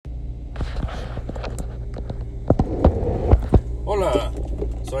Hola,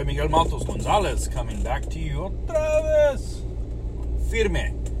 soy Miguel Maltos Gonzalez, coming back to you otra vez.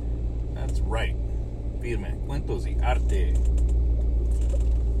 Firme. That's right. Firme. Cuentos y arte.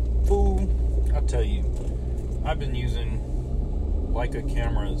 Fool, I'll tell you, I've been using Leica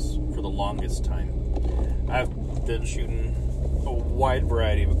cameras for the longest time. I've been shooting a wide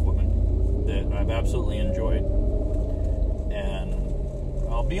variety of equipment that I've absolutely enjoyed. And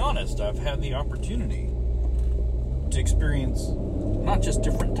I'll be honest, I've had the opportunity to experience not just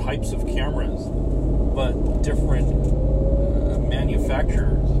different types of cameras, but different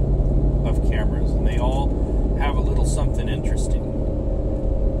manufacturers of cameras, and they all have a little something interesting.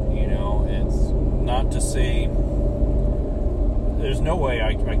 You know, it's not to say, there's no way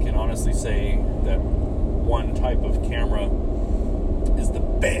I can honestly say that one type of camera is the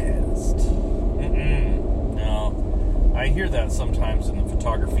best. No, I hear that sometimes in the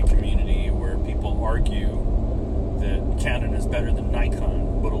photography community where people argue that Canon is better than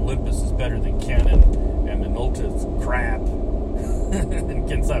Nikon, but Olympus is better than Canon, and Minolta's crap, and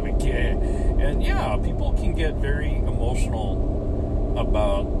quién sabe qué. And yeah, people can get very emotional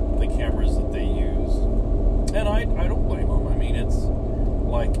about the cameras that they use. And I don't blame them. I mean, it's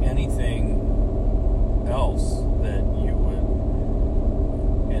like anything else that you would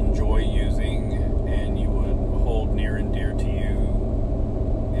enjoy using and you would hold near and dear to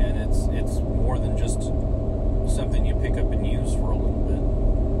you. And it's more than just something you pick up and use for a little bit.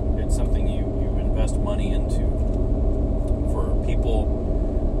 It's something you invest money into. For people,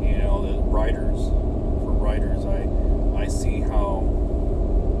 you know, for writers, I see how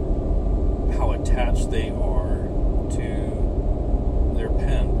attached they are to their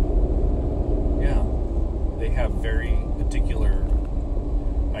pen. Yeah, they have very particular,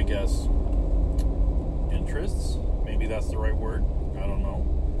 I guess, interests. Maybe that's the right word. I don't know.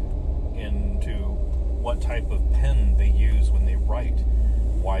 Into what type of pen they use when they write,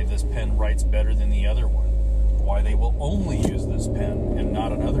 why this pen writes better than the other one, why they will only use this pen and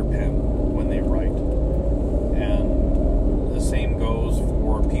not another pen when they write. And the same goes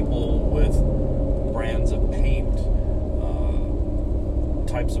for people with brands of paint,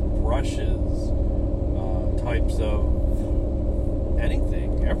 types of brushes, types of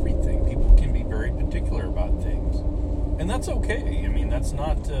anything, everything. People can be very particular about things, and that's okay. I mean, that's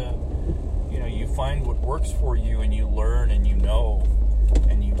not you find what works for you, and you learn, and you know,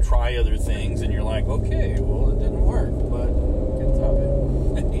 and you try other things, and you're like, okay, well, it didn't work, but it's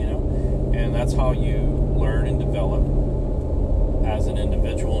it, and that's how you learn and develop as an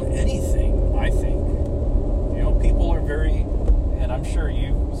individual in anything, I think. People are very, and I'm sure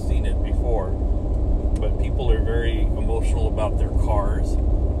you've seen it before, but people are very emotional about their cars.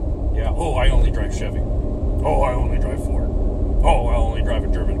 Yeah, oh, I only drive Chevy. Oh, I only drive Ford. Oh, I only drive a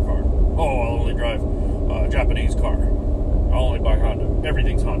German car. Oh, I'll only drive a Japanese car. I'll only buy Honda.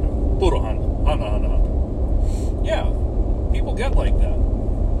 Everything's Honda. Puro Honda. Honda. Yeah, people get like that.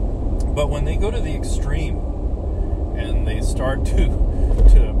 But when they go to the extreme and they start to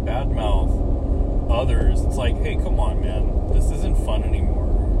badmouth others, it's like, hey, come on, man. This isn't fun anymore.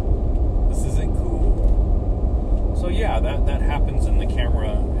 This isn't cool. So yeah, that happens in the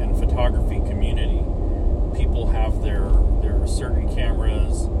camera and photography community. People have their certain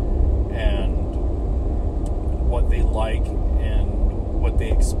cameras and what they like and what they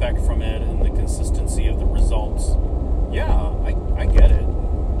expect from it and the consistency of the results. Yeah, I get it.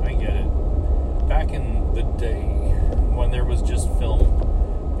 I get it. Back in the day when there was just film,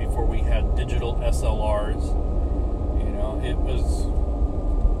 before we had digital SLRs, it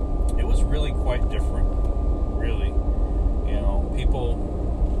was really quite different. Really.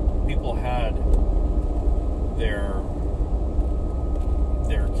 People had their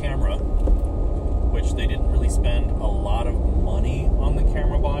camera, which they didn't really spend a lot of money on the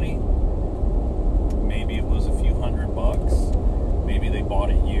camera body. Maybe it was a few $100. Maybe they bought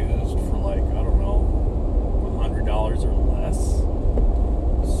it used for like, I don't know, $100 or less.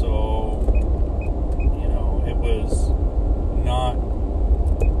 So, it was not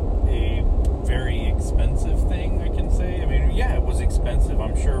a very expensive thing, I can say. I mean, yeah, it was expensive.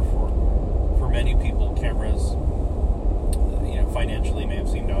 I'm sure for many people, cameras, financially may have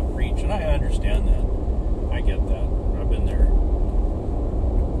seemed out of reach, and I understand that. I get that. I've been there.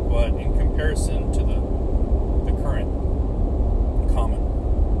 But in comparison to the current common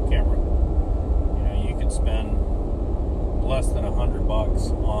camera, you could spend less than $100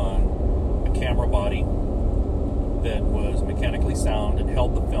 on a camera body that was mechanically sound and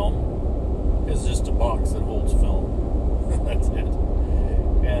held the film. It's just a box that holds film. That's it.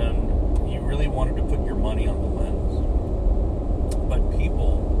 And you really wanted to put your money on the lens. But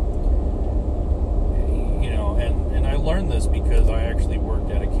people, and I learned this because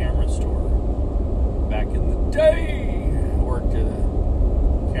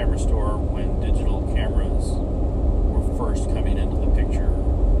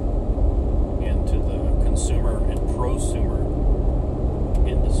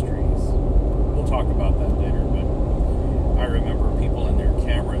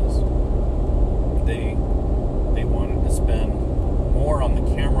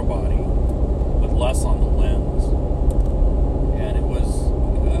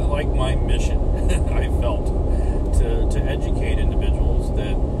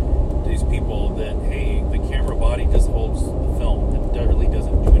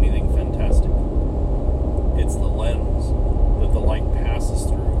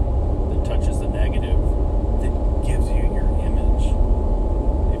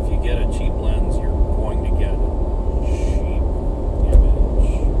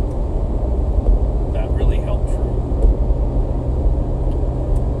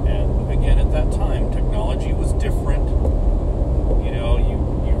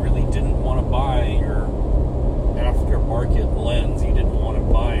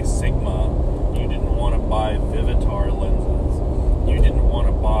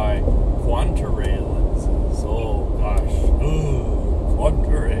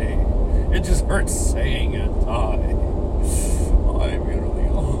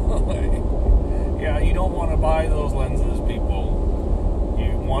buy those lenses, people.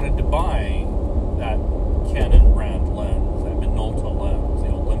 You wanted to buy that Canon brand lens, that Minolta lens, the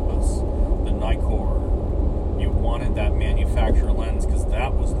Olympus, the Nikkor. You wanted that manufacturer lens because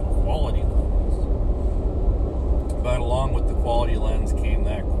that was the quality lens. But along with the quality lens came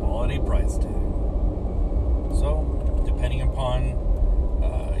that quality price tag. So, depending upon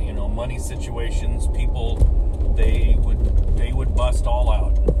money situations, people they would bust all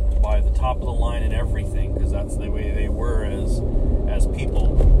out, buy the top of the line and everything, because that's the way they were as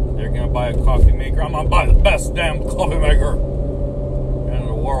people. They're gonna buy a coffee maker. I'm gonna buy the best damn coffee maker in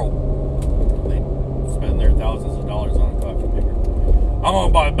the world. They spend their thousands of dollars on a coffee maker. I'm gonna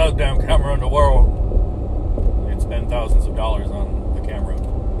buy the best damn camera in the world. They'd spend thousands of dollars on a camera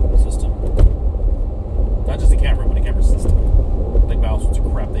system. Not just a camera, but a camera system. They buy all sorts of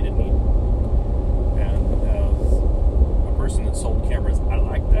crap they didn't need. And as a person that sold cameras, I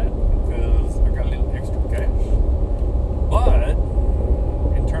like that because I got a little extra cash. But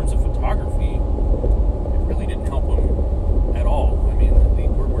in terms of photography, it really didn't help them at all. I mean,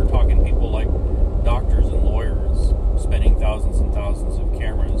 we're talking people like doctors and lawyers spending thousands and thousands of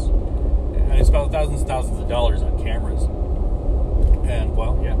cameras. And they spent thousands and thousands of dollars on cameras. And,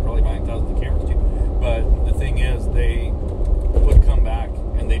 well, yeah, probably buying thousands of cameras too. But the thing is, they would come back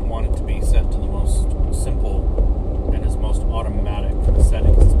and they'd want it to be set to the most simple and as most automatic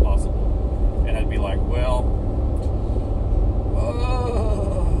settings as possible. And I'd be like, well,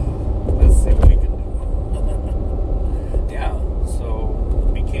 let's see what we can do. Yeah,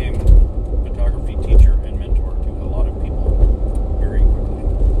 so became photography teacher and mentor to a lot of people very quickly,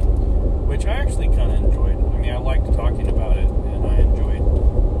 which I actually kind of enjoyed. I mean, I liked talking about it, and I enjoyed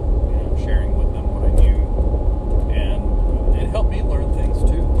sharing with them what I knew. And it helped me learn things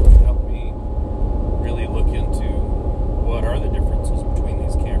too. It helped me really look into what are the differences between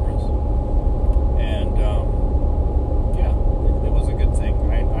these cameras. And yeah, it was a good thing.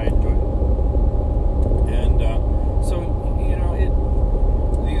 I enjoyed it. And so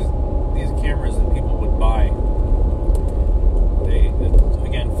these cameras that people would buy,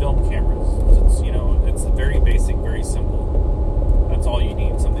 again, film cameras. It's very basic, very simple. That's all you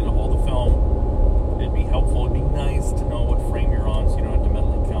need. Something to hold the film. It'd be helpful. It'd be nice to know what frame you're on, so you don't have to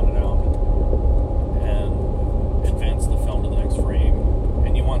mentally count it out and advance the film to the next frame.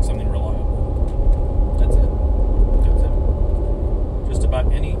 And you want something reliable. That's it. Just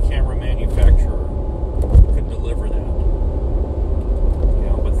about any camera manufacturer could deliver that.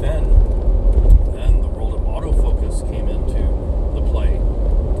 But then the world of autofocus came into the play,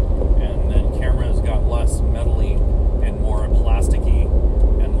 and then cameras got less metally and more plasticky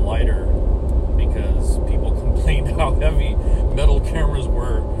and lighter, because people complained how heavy metal cameras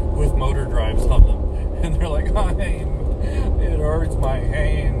were with motor drives on them. And they're like, it hurts my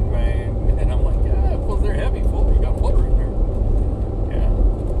hand, man. And I'm like, yeah, well, they're heavy, fool. You got motor in there. Yeah.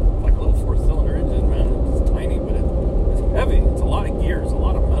 Like a little 4-cylinder engine, man. It's tiny, but it's heavy. It's a lot of gears, a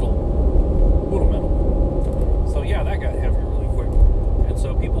lot of metal. Little metal. So, yeah, that got heavy really quick. And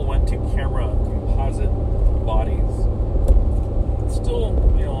so people went to camera composite bodies. Still,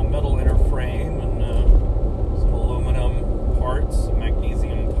 a metal inner frame and some aluminum parts, some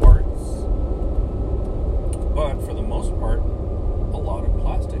magnesium parts. But for the most part, a lot of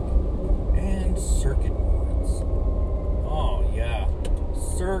plastic and circuit boards. Oh, yeah.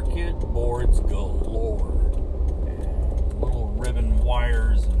 Circuit boards galore. And little ribbon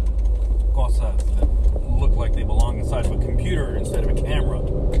wires and cosas that look like they belong inside of a computer instead of a camera.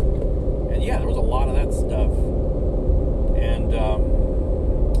 And yeah, there was a lot of that stuff. And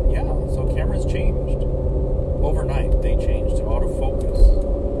so cameras changed. Overnight, they changed to autofocus.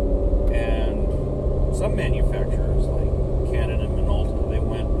 And some manufacturers, like Canon and Minolta, they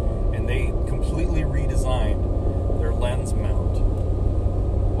went and they completely redesigned their lens mount.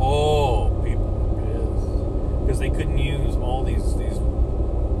 Oh, people were pissed. Because they couldn't use all these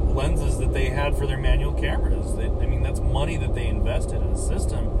lenses that they had for their manual cameras. That's money that they invested in a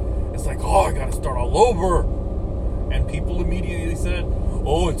system. It's like, I gotta start all over. And people immediately said,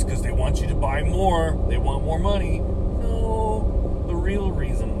 it's because they want you to buy more. They want more money. No, the real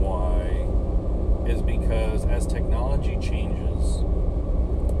reason why is because as technology changes,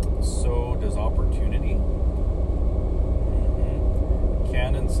 so does opportunity.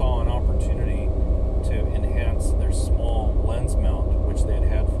 Canon saw an opportunity to enhance their small lens mount, which they had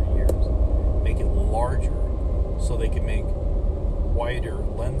had for years, make it larger so they could make wider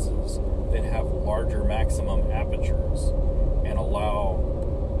lenses that have larger maximum apertures and allow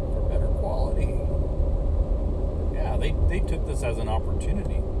for better quality. Yeah, they took this as an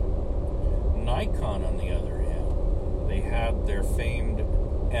opportunity. Nikon, on the other hand, they had their famed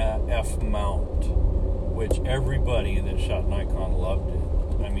F mount, which everybody that shot Nikon loved it.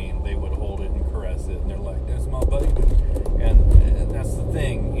 I mean, they would hold it and caress it, and they're like, "That's my buddy." And that's the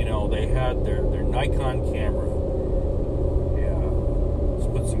thing, you know. They had their Nikon camera. Yeah, let's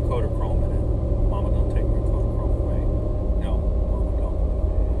put some Kodachrome in it. Mama, don't take my Kodachrome away. No, Mama, don't.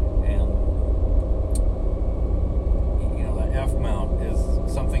 And you know, that F mount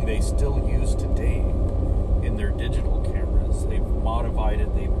is something they still use today in their digital cameras. They've modified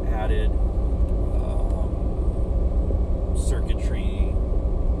it. They've added circuitry,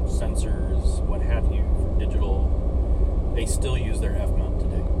 sensors, what have you, for digital. They still use their F mount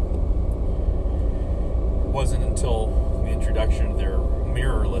today. It wasn't until the introduction of their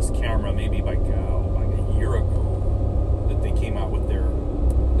mirrorless camera, maybe like a year ago, that they came out with their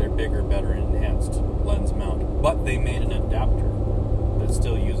bigger, better enhanced lens mount. But they made an adapter that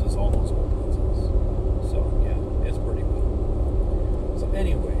still uses all those old lenses. So yeah, it's pretty cool. So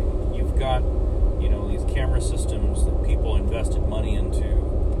anyway, you've got, you know, these camera systems that people invested money into,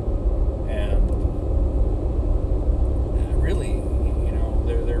 and really, you know,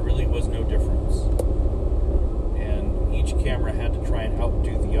 there really was no difference. And each camera had to try and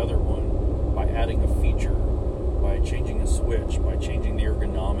outdo the other one by adding a feature, by changing a switch, by changing the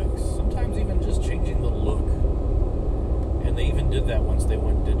ergonomics, sometimes even just changing the look. And they even did that once they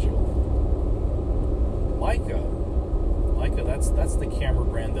went digital. Leica, that's the camera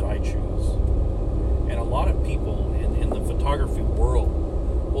brand that I choose. And a lot of people in the photography world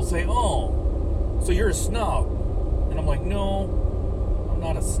will say, "Oh, so you're a snob." And I'm like, "No, I'm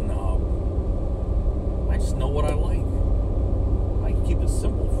not a snob. I just know what I like. I can keep it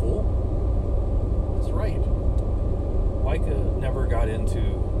simple, fool." That's right. Leica never got into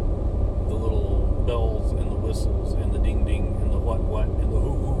the little bells and the whistles and the ding ding and the what and the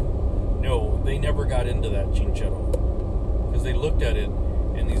hoo hoo. No, they never got into that Cincchetto. Because they looked at it,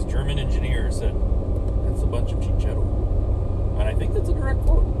 and these German engineers said, "That's a bunch of Cincchetto." And I think that's a direct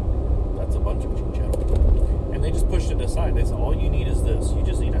quote. "That's a bunch of Cincchetto." And they just pushed it aside. They said, all you need is this. You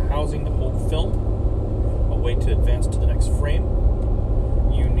just need a housing to hold film, a way to advance to the next frame.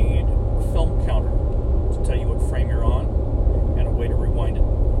 You need a film counter to tell you what frame you're on, and a way to rewind it.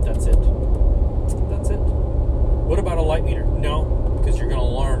 That's it. That's it. What about a light meter? No, because you're going to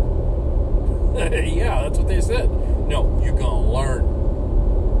learn. Yeah, that's what they said. No, you're going to learn.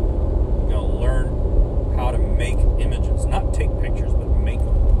 You're going to learn how to make images. Not take pictures, but make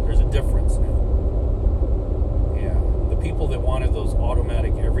them. There's a difference now. Yeah, the people that wanted those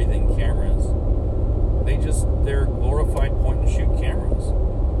automatic everything cameras, they're glorified point and shoot cameras.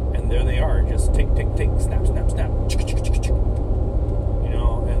 And there they are, just take, snap, snap, snap. You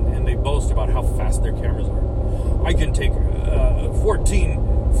know, and they boast about how fast their cameras are. I can take 14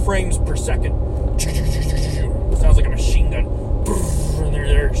 frames per second. Sounds like a machine gun. And they're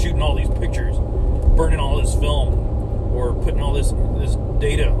there shooting all these pictures, burning all this film, or putting all this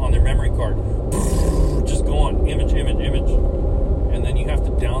data on their memory card. Just going, image. And then you have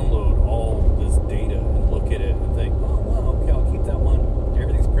to download all this data and look at it and think, "Oh, wow, okay, I'll keep that one.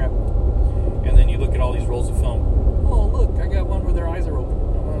 Everything's crap." And then you look at all these rolls of film. "Oh, look, I got one where their eyes are open.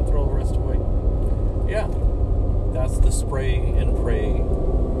 I'm going to throw the rest away." Yeah, that's the spray and pray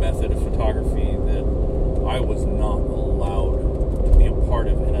method of photography that I was not allowed to be a part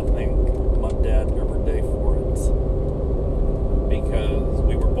of, and I thank my dad every day for it, because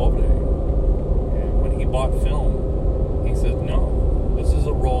we were pobre. And when he bought film, he said, "No, this is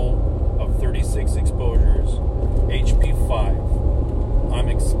a roll of 36 exposures, HP5. I'm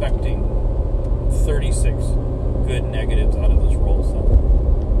expecting 36 good negatives out of this roll, son.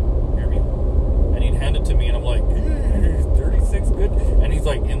 Hear me?" And he'd hand it to me, and I'm like, 36 good? And he's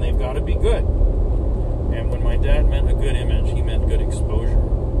like, "And they've got to be good." And when my dad meant a good image, he meant good exposure.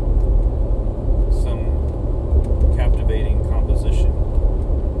 Some captivating composition.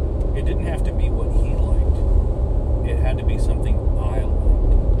 It didn't have to be what he liked. It had to be something I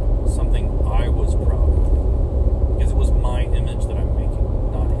liked. Something I was proud of. Because it was my image that I'm making,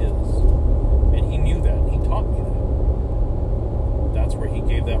 not his. And he knew that. He taught me that.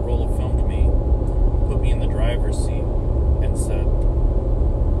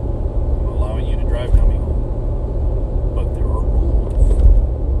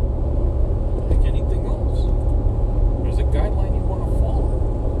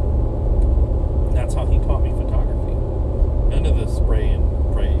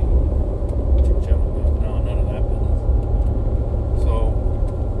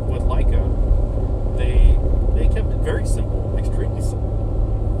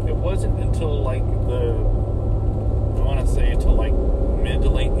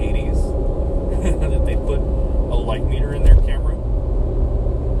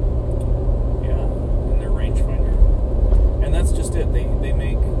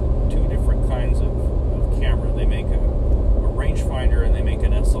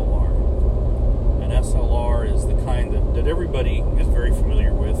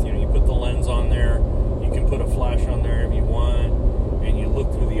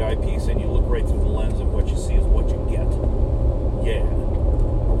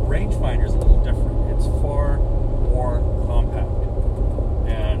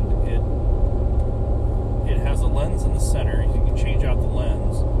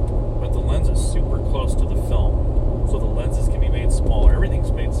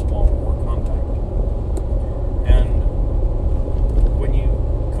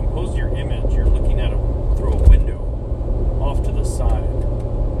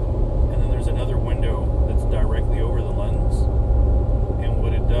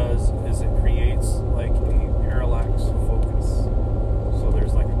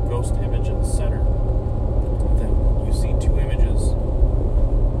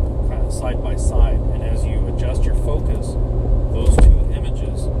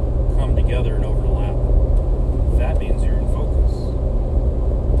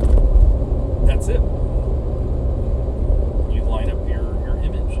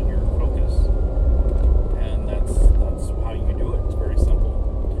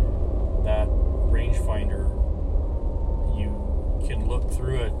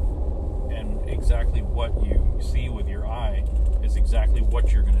 exactly what you see with your eye is exactly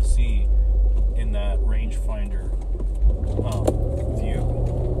what you're going to see in that rangefinder view.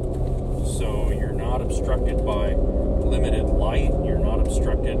 So you're not obstructed by limited light. You're not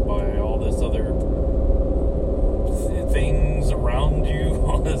obstructed by all this other things around you,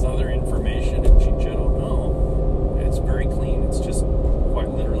 all this other information and chinchero. No, it's very clean. It's just quite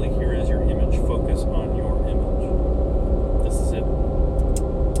literally, here is your image. Focus on your image. This is it.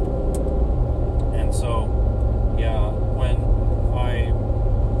 And so, yeah, when I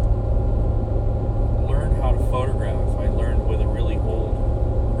learned how to photograph, I learned with a really old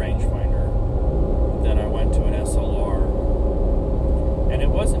rangefinder. Then I went to an SLR. And it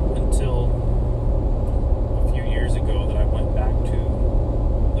wasn't until a few years ago that I went back to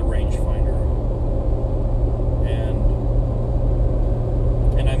the rangefinder.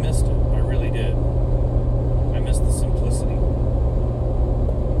 And I missed it. I really did. I missed the simplicity.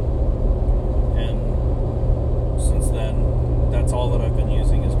 And since then, that's all that I've been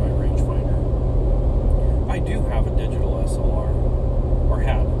using is my rangefinder. I do have a digital SLR, or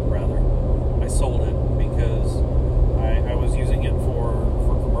had, rather. I sold it because I was using it for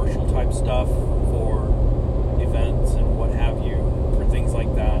commercial type stuff, for events and what have you, for things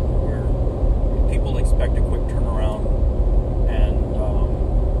like that, where people expect a quick turnaround. And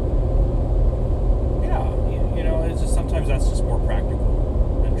it's just sometimes that's just more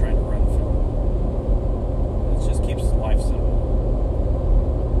practical than trying to run film. It just keeps life simple,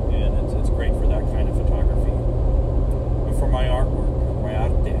 and it's great for that kind of photography. But for my artwork, my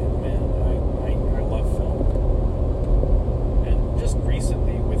arte, man, I love film. And just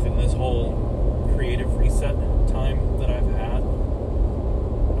recently, within this whole creative reset time that I've had,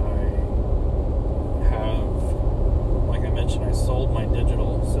 I have, like I mentioned, I sold my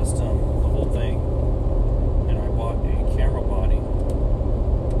digital system, the whole thing. And I bought a camera body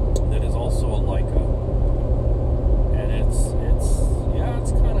that is also a Leica, and it's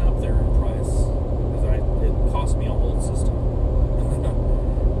kind of up there in price because it cost me a whole system.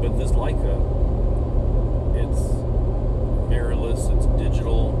 But this Leica, it's mirrorless, it's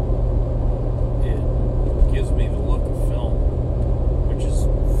digital, it gives me the look of film, which is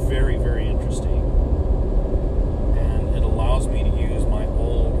very, very interesting, and it allows me to use my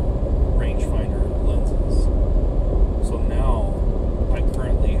old rangefinder lenses. So now I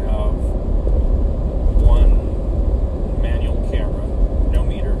currently have one manual camera, no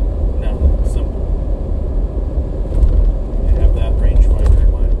meter, nothing, simple. I have that rangefinder,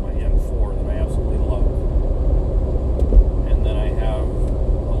 my M4 that I absolutely love. And then I have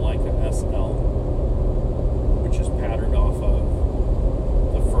a Leica SL, which is patterned off of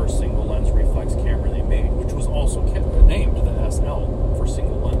the first single lens reflex camera they made, which was also named the SL for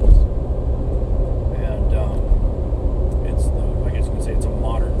single lens. And it's I guess you can say it's a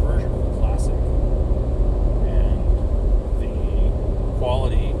modern version of the classic. And the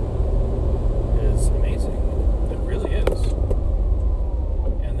quality is amazing. It really is.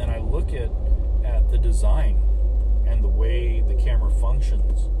 And then I look at the design and the way the camera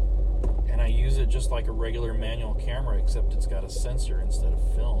functions, and I use it just like a regular manual camera, except it's got a sensor instead of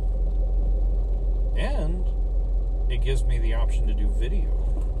film. And it gives me the option to do video,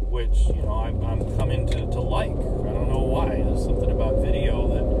 which, I'm coming to like. I don't know why. There's something about video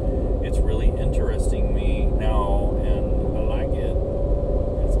that it's really interesting me now, and I like it.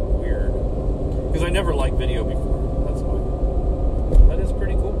 It's weird. Because I never liked video before. That's why. That is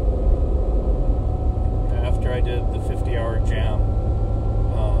pretty cool. After I did the 50-hour jam,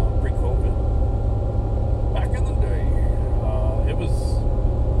 pre-COVID, back in the day, it was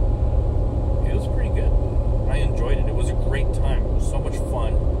pretty good. I enjoyed it. It was a great time. It was so much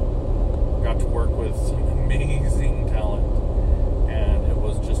fun. Got to work with some amazing talent, and it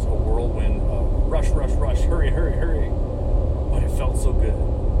was just a whirlwind of rush, hurry, but it felt so good,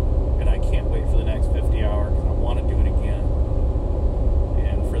 and I can't wait for the next 50 hour because I want to do it again.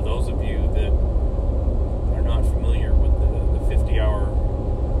 And for those of you that are not familiar with the 50-hour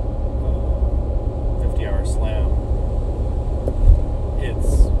slam,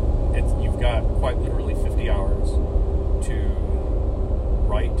 it's you've got quite literally 50 hours to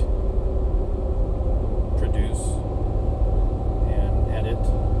write, produce, and edit,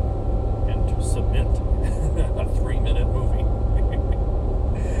 and to submit a 3-minute movie.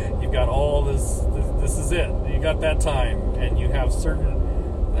 You've got all this is it. You got that time, and you have certain,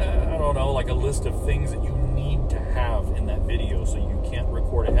 like a list of things that you need to have in that video, so you can't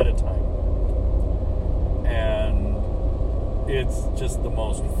record ahead of time. And it's just the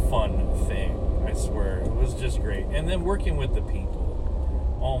most fun thing, I swear. It was just great. And then working with the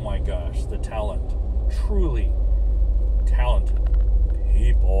people, oh my gosh, the talent, truly talented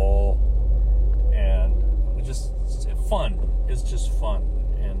people. fun. It's just fun.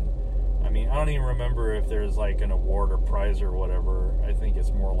 And I mean, I don't even remember if there's like an award or prize or whatever. I think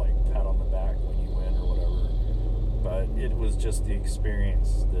it's more like pat on the back when you win or whatever. But it was just the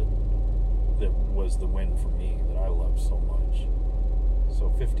experience that was the win for me, that I loved so much. So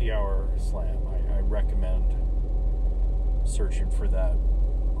 50-hour slam, I recommend searching for that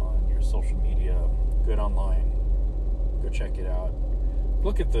on your social media. Good online. Go check it out.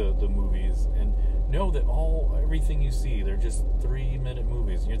 Look at the movies and know that everything you see, they're just 3-minute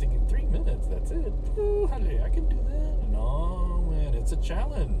movies. And you're thinking, 3 minutes, that's it? Ooh, I can do that. No, man, it's a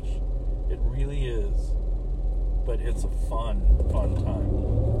challenge. It really is. But it's a fun time.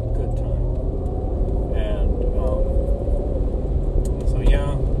 Good time. And so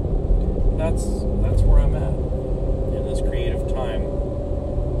yeah, that's where I'm at. In this creative time,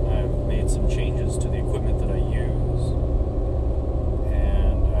 I've made some changes to the equipment that I use.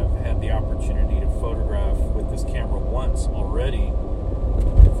 And I've had the opportunity to photograph with this camera once already.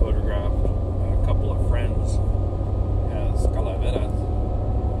 I photographed a couple of friends as calaveras.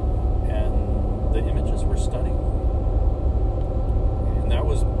 And the images were stunning. And that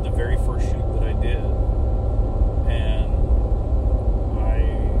was the very first shoot that I did. And I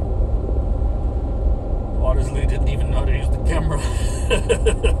honestly didn't even know how to use the camera.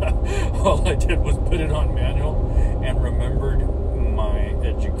 All I did was put it on manual and remembered my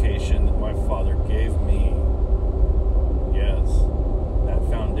education that my father gave me. Yes, that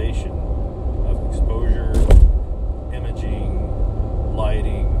foundation of exposure, imaging,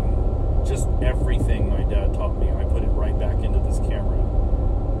 lighting, just everything my dad taught me. I put it right back into this camera.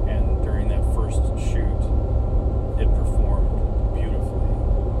 And during that first shoot, it performed beautifully.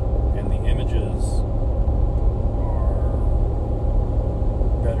 And the images are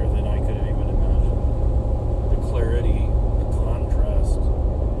better than I could have even imagined. The clarity, the contrast,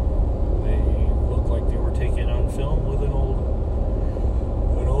 they look like they were taken on film with an old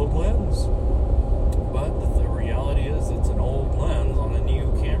lens. But the reality is it's an old lens on a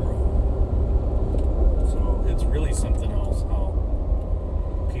new camera. So it's really something else how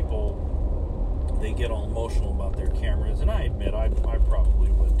people, they get all emotional about their cameras. And I admit I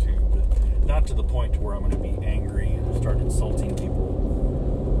probably would too, but not to the point to where I'm going to be angry and start insulting people.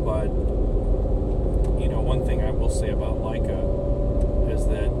 But one thing I will say about Leica is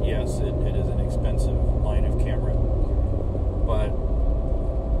that yes, it is an expensive line of camera, but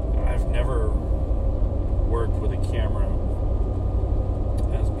I've never worked with a camera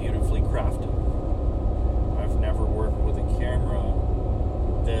as beautifully crafted. I've never worked with a camera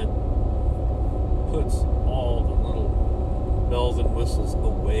that puts all the little bells and whistles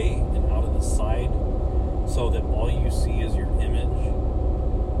away and out of the side so that all you see is your image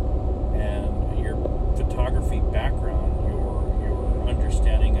and your photography background, your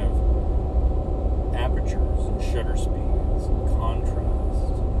understanding of apertures and shutter speeds and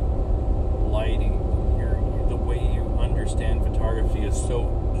contrast, lighting. The way you understand photography is so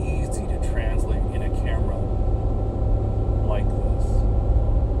easy to translate in a camera like this.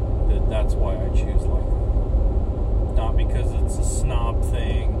 That's why I choose Leica. Not because it's a snob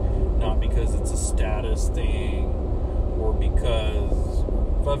thing, not because it's a status thing, or because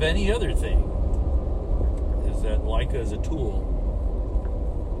of any other thing. Is that Leica is a tool.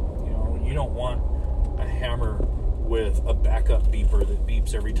 You don't want a hammer with a backup beeper that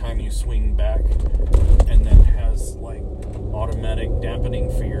beeps every time you swing back and then has like automatic dampening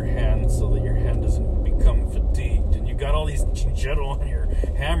for your hand so that your hand doesn't become fatigued, and you got all these Cingetto on your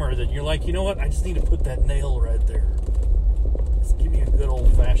hammer that you're like, you know what, I just need to put that nail right there. Just give me a good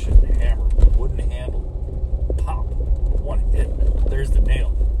old-fashioned hammer, wooden handle, pop, one hit, there's the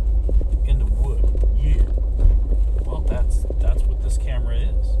nail in the wood. Yeah. Well, that's what this camera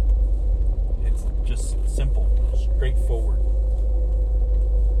is. It's just simple, straightforward.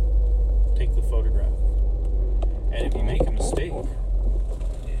 Take the photograph. And if you make a mistake,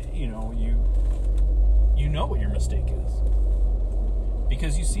 you know what your mistake is.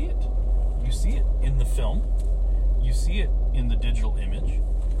 Because you see it. You see it in the film. You see it in the digital image.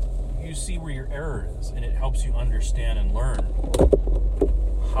 You see where your error is, and it helps you understand and learn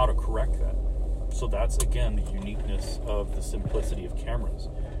how to correct that. So that's, again, the uniqueness of the simplicity of cameras.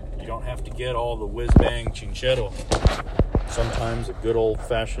 You don't have to get all the whiz-bang Cingetto. Sometimes a good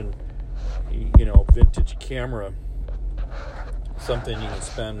old-fashioned, vintage camera, something you can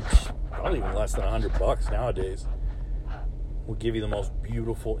spend probably even less than $100 nowadays, will give you the most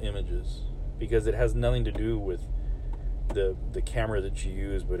beautiful images, because it has nothing to do with the camera that you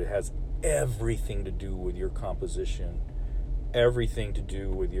use, but it has everything to do with your composition, everything to do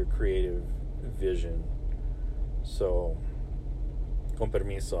with your creative vision. So, con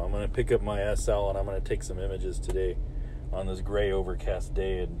permiso, I'm going to pick up my SL and I'm going to take some images today. on this gray, overcast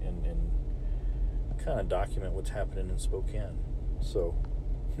day and kind of document what's happening in Spokane. So,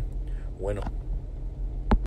 bueno.